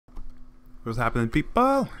What's happening,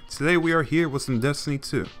 people? Today we are here with some Destiny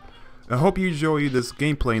 2. I hope you enjoy this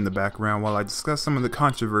gameplay in the background while I discuss some of the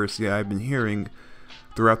controversy I've been hearing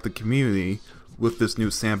throughout the community with this new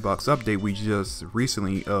sandbox update we just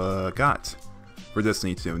recently got for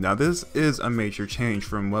Destiny 2. Now this is a major change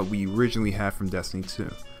from what we originally had from Destiny 2.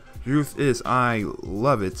 Truth is, I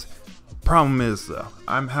love it. Problem is though,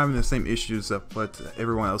 I'm having the same issues that what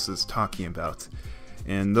everyone else is talking about.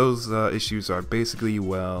 And those issues are basically,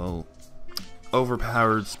 well,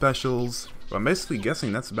 overpowered specials. But I'm basically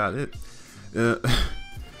guessing that's about it. But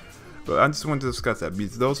I just wanted to discuss that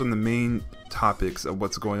because those are the main topics of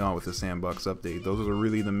what's going on with the sandbox update. Those are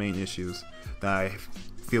really the main issues that I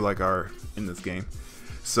feel like are in this game.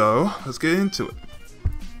 So let's get into it.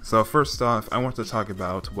 So first off, I want to talk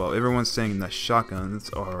about, well, everyone's saying that shotguns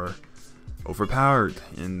are overpowered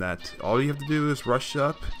and that all you have to do is rush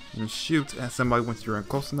up and shoot at somebody once you're in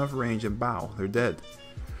close enough range and bow, they're dead.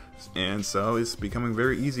 And so it's becoming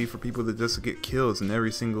very easy for people to just get kills in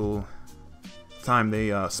every single time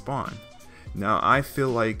they spawn. Now I feel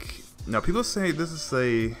like, now people say this is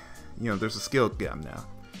there's a skill gap now.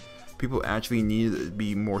 People actually need to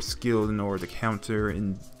be more skilled in order to counter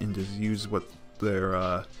and just use what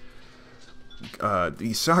their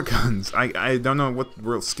these shotguns. I don't know what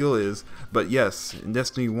real skill is, but yes, in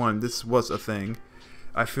Destiny 1 this was a thing.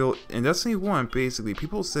 I feel in Destiny 1 basically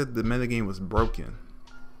people said the metagame was broken.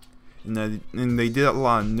 And they did a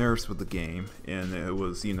lot of nerfs with the game, and it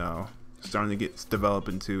was, you know, starting to get developed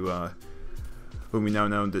into what we now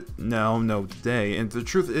know today. And the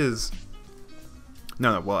truth is,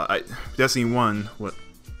 Destiny 1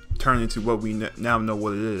 turned into what we now know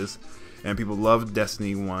what it is, and people loved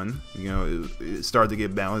Destiny 1. You know, it started to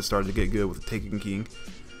get balanced, started to get good with Taken King.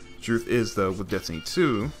 Truth is, though, with Destiny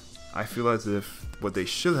 2, I feel as if what they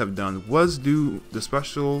should have done was do the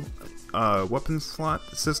special weapon slot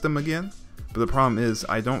system again. But the problem is,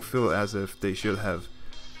 I don't feel as if they should have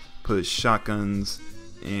put shotguns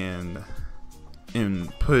and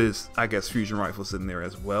put, I guess, fusion rifles in there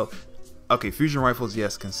as well. Okay, fusion rifles,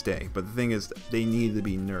 yes, can stay, but the thing is, they need to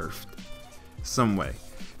be nerfed some way,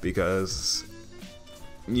 because,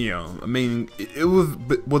 you know, I mean, it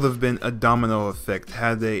would have been a domino effect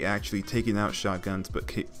had they actually taken out shotguns but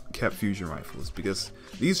kept fusion rifles, because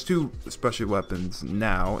these two special weapons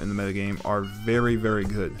now in the metagame are very, very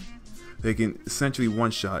good. They can essentially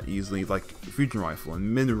one-shot easily, like fusion rifle.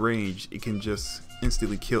 In mid-range, it can just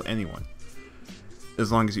instantly kill anyone,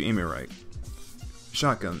 as long as you aim it right.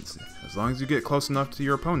 Shotguns, as long as you get close enough to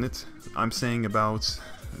your opponent, I'm saying about,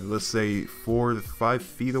 let's say, 4 to 5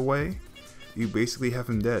 feet away, you basically have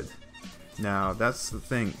him dead. Now that's the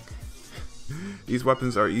thing. These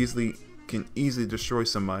weapons are can easily destroy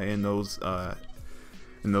somebody in those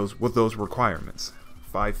with those requirements.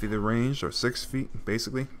 5 feet of range or 6 feet,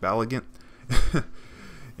 basically. Balligant.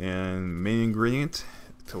 And main ingredient,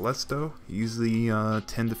 Telesto, usually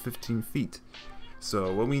 10 to 15 feet.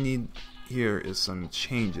 So what we need here is some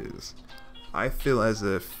changes. I feel as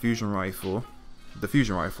if the fusion rifles,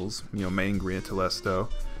 you know, main ingredient, Telesto,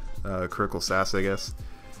 critical sass, I guess,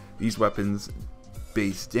 these weapons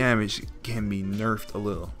base damage can be nerfed a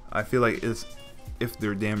little. I feel like if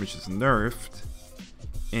their damage is nerfed,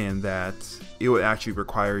 and that it would actually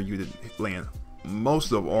require you to land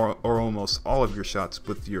most of or almost all of your shots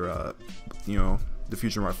with your you know, the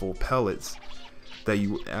fusion rifle pellets, that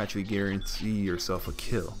you would actually guarantee yourself a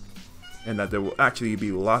kill, and that there will actually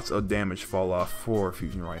be lots of damage fall off for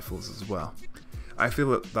fusion rifles as well. I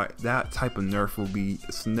feel like that type of nerf will be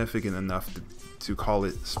significant enough to call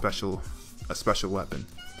it a special weapon,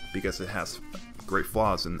 because it has great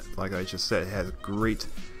flaws, and like I just said, it has great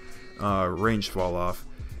range fall off.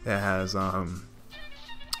 It has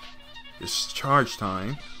its charge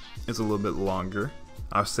time is a little bit longer.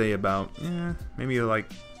 I'll say about maybe like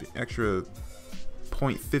the extra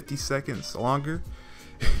 0.50 seconds longer,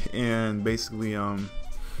 and basically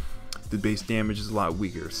the base damage is a lot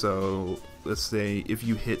weaker. So let's say if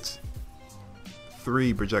you hit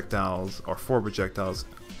 3 projectiles or 4 projectiles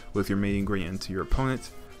with your main ingredient into your opponent,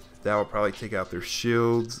 that will probably take out their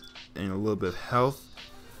shields and a little bit of health.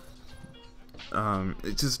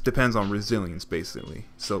 It just depends on resilience, basically.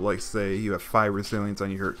 So like, say you have 5 resilience on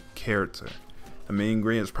your character, the main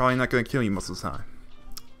ingredient is probably not going to kill you most of the time.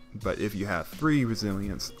 But if you have 3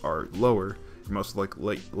 resilience or lower, you're most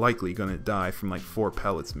likely going to die from like 4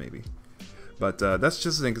 pellets maybe. But that's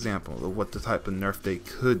just an example of what the type of nerf they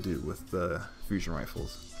could do with the fusion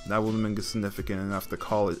rifles. That would have been significant enough to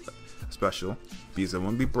call it special, because it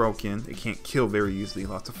wouldn't be broken, it can't kill very easily,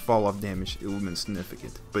 lots of fall off damage, it would have been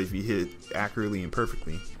significant. But if you hit it accurately and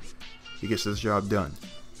perfectly, it gets this job done.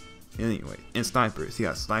 Anyway, and snipers,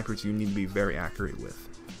 yeah, snipers you need to be very accurate with.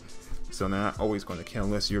 So they're not always going to kill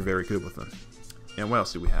unless you're very good with them. And what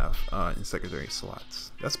else do we have in secondary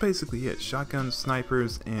slots? That's basically it. Shotguns,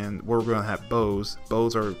 snipers, and we're going to have bows.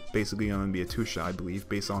 Bows are basically going to be a 2-shot, I believe,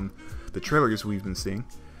 based on the trailers we've been seeing.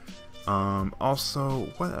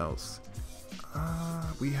 Also, what else?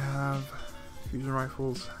 We have fusion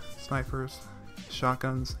rifles, snipers,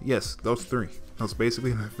 shotguns. Yes, those 3. Those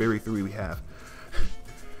basically the very 3 we have.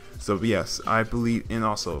 So yes, I believe, and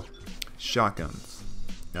also shotguns.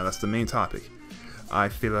 Now that's the main topic. I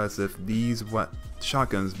feel as if these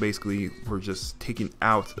shotguns basically were just taken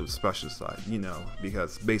out of special side, you know,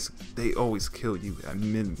 because basically they always kill you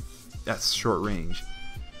at short range,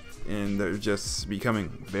 and they're just becoming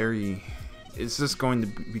very. It's just going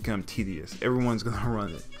to become tedious. Everyone's gonna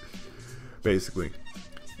run it, basically,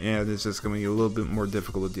 and it's just going to be a little bit more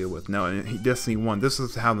difficult to deal with. Now in Destiny 1, this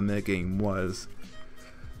is how the metagame was.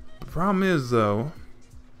 The problem is though,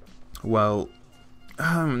 well,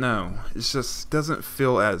 I don't know. It just doesn't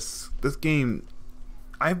feel as this game.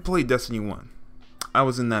 I played Destiny 1. I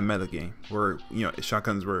was in that meta game where, you know,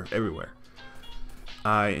 shotguns were everywhere.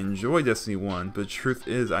 I enjoyed Destiny 1, but the truth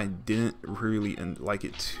is I didn't really like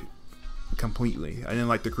it completely. I didn't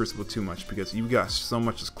like the Crucible too much because you got so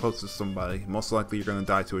much as close to somebody. Most likely you're gonna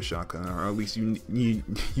die to a shotgun, or at least you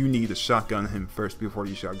need to shotgun him first before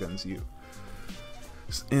he shotguns you.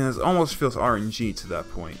 And it almost feels RNG to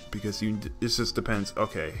that point because it just depends.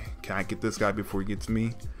 Okay, can I get this guy before he gets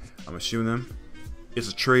me? I'm gonna shoot him. It's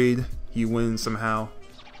a trade. He wins somehow.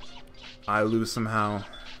 I lose somehow.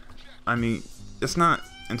 I mean, it's not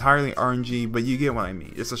entirely RNG, but you get what I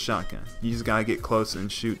mean. It's a shotgun. You just gotta get close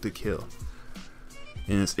and shoot to kill,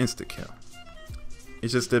 and it's instant kill. It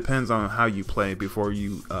just depends on how you play before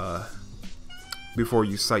you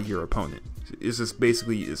sight your opponent. It's just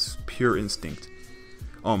basically it's pure instinct.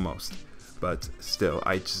 Almost, but still,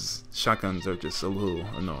 shotguns are just a little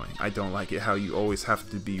annoying. I don't like it how you always have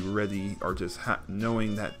to be ready, or just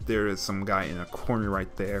knowing that there is some guy in a corner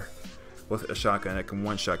right there with a shotgun that can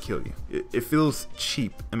one-shot kill you. It feels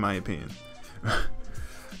cheap, in my opinion.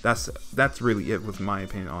 That's really it with my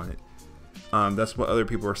opinion on it. That's what other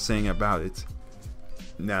people are saying about it.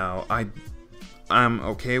 Now, I'm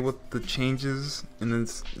okay with the changes in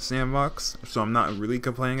this sandbox, so I'm not really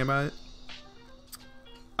complaining about it.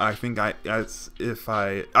 I think if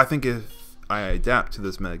I adapt to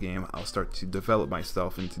this metagame, I'll start to develop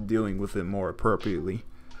myself into dealing with it more appropriately.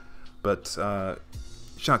 But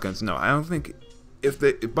shotguns, no, I don't think if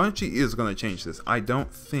Bungie is going to change this, I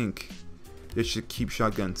don't think they should keep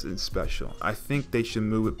shotguns in special. I think they should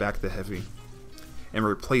move it back to heavy and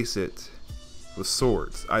replace it with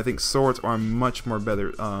swords. I think swords are a much more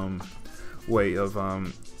better way of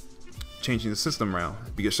changing the system around,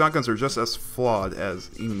 because shotguns are just as flawed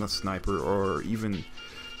as even a sniper or even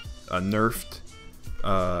a nerfed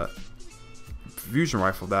fusion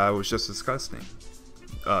rifle that was just disgusting.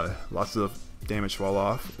 Lots of damage fall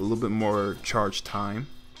off, a little bit more charge time,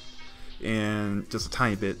 and just a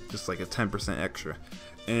tiny bit, just like a 10% extra,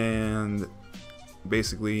 and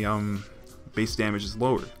basically base damage is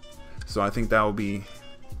lowered. So I think that will be,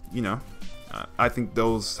 you know, I think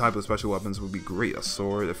those type of special weapons would be great. A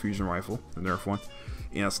sword, a fusion rifle, the nerf one,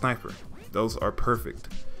 and a sniper. Those are perfect,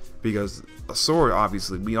 because a sword,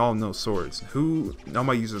 obviously, we all know swords.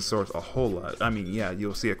 Nobody uses swords a whole lot. I mean, yeah,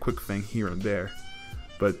 you'll see a quick thing here and there,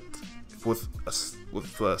 but with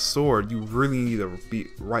a sword, you really need to be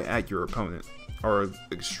right at your opponent, or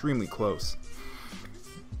extremely close.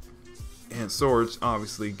 And swords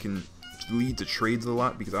obviously can lead to trades a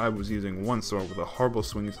lot, because I was using one sword with a horrible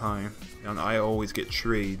swing time, and I always get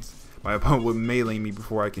trades. My opponent would melee me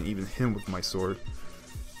before I can even hit him with my sword.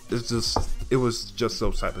 It was just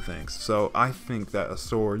those type of things. So I think that a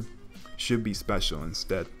sword should be special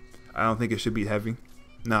instead. I don't think it should be heavy.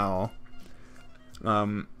 No.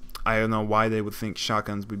 I don't know why they would think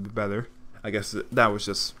shotguns would be better. I guess that was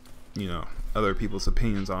just, you know, other people's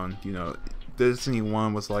opinions on, you know, Destiny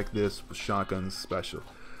 1 was like this with shotguns special.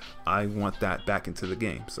 I want that back into the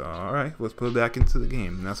game. So alright, let's put it back into the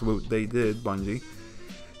game. And that's what they did, Bungie.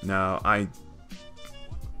 Now I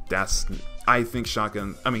think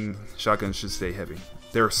shotguns should stay heavy.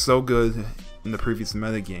 They're so good in the previous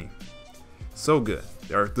meta game. So good.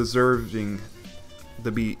 They're deserving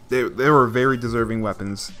to be they were very deserving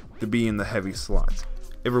weapons to be in the heavy slot.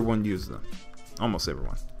 Everyone used them. Almost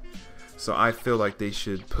everyone. So I feel like they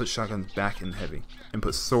should put shotguns back in heavy and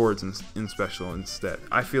put swords in special instead.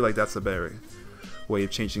 I feel like that's a better way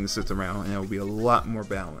of changing the system around, and it will be a lot more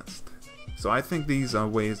balanced. So I think these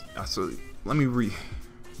ways. So let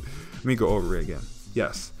me go over it again.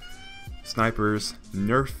 Yes, Snipers,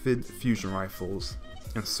 nerfed fusion rifles,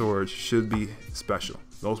 and swords should be special.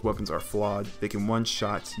 Those weapons are flawed. They can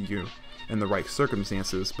one-shot you in the right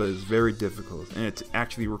circumstances, but it's very difficult, and it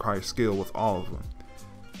actually requires skill with all of them.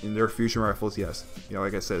 In their fusion rifles, yes,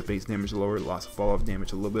 like I said, base damage lower, lots of fall-off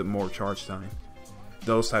damage, a little bit more charge time.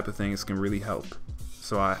 Those type of things can really help.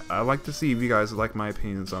 So I like to see if you guys like my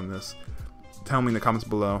opinions on this. Tell me in the comments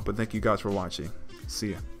below, but thank you guys for watching.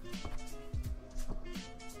 See ya.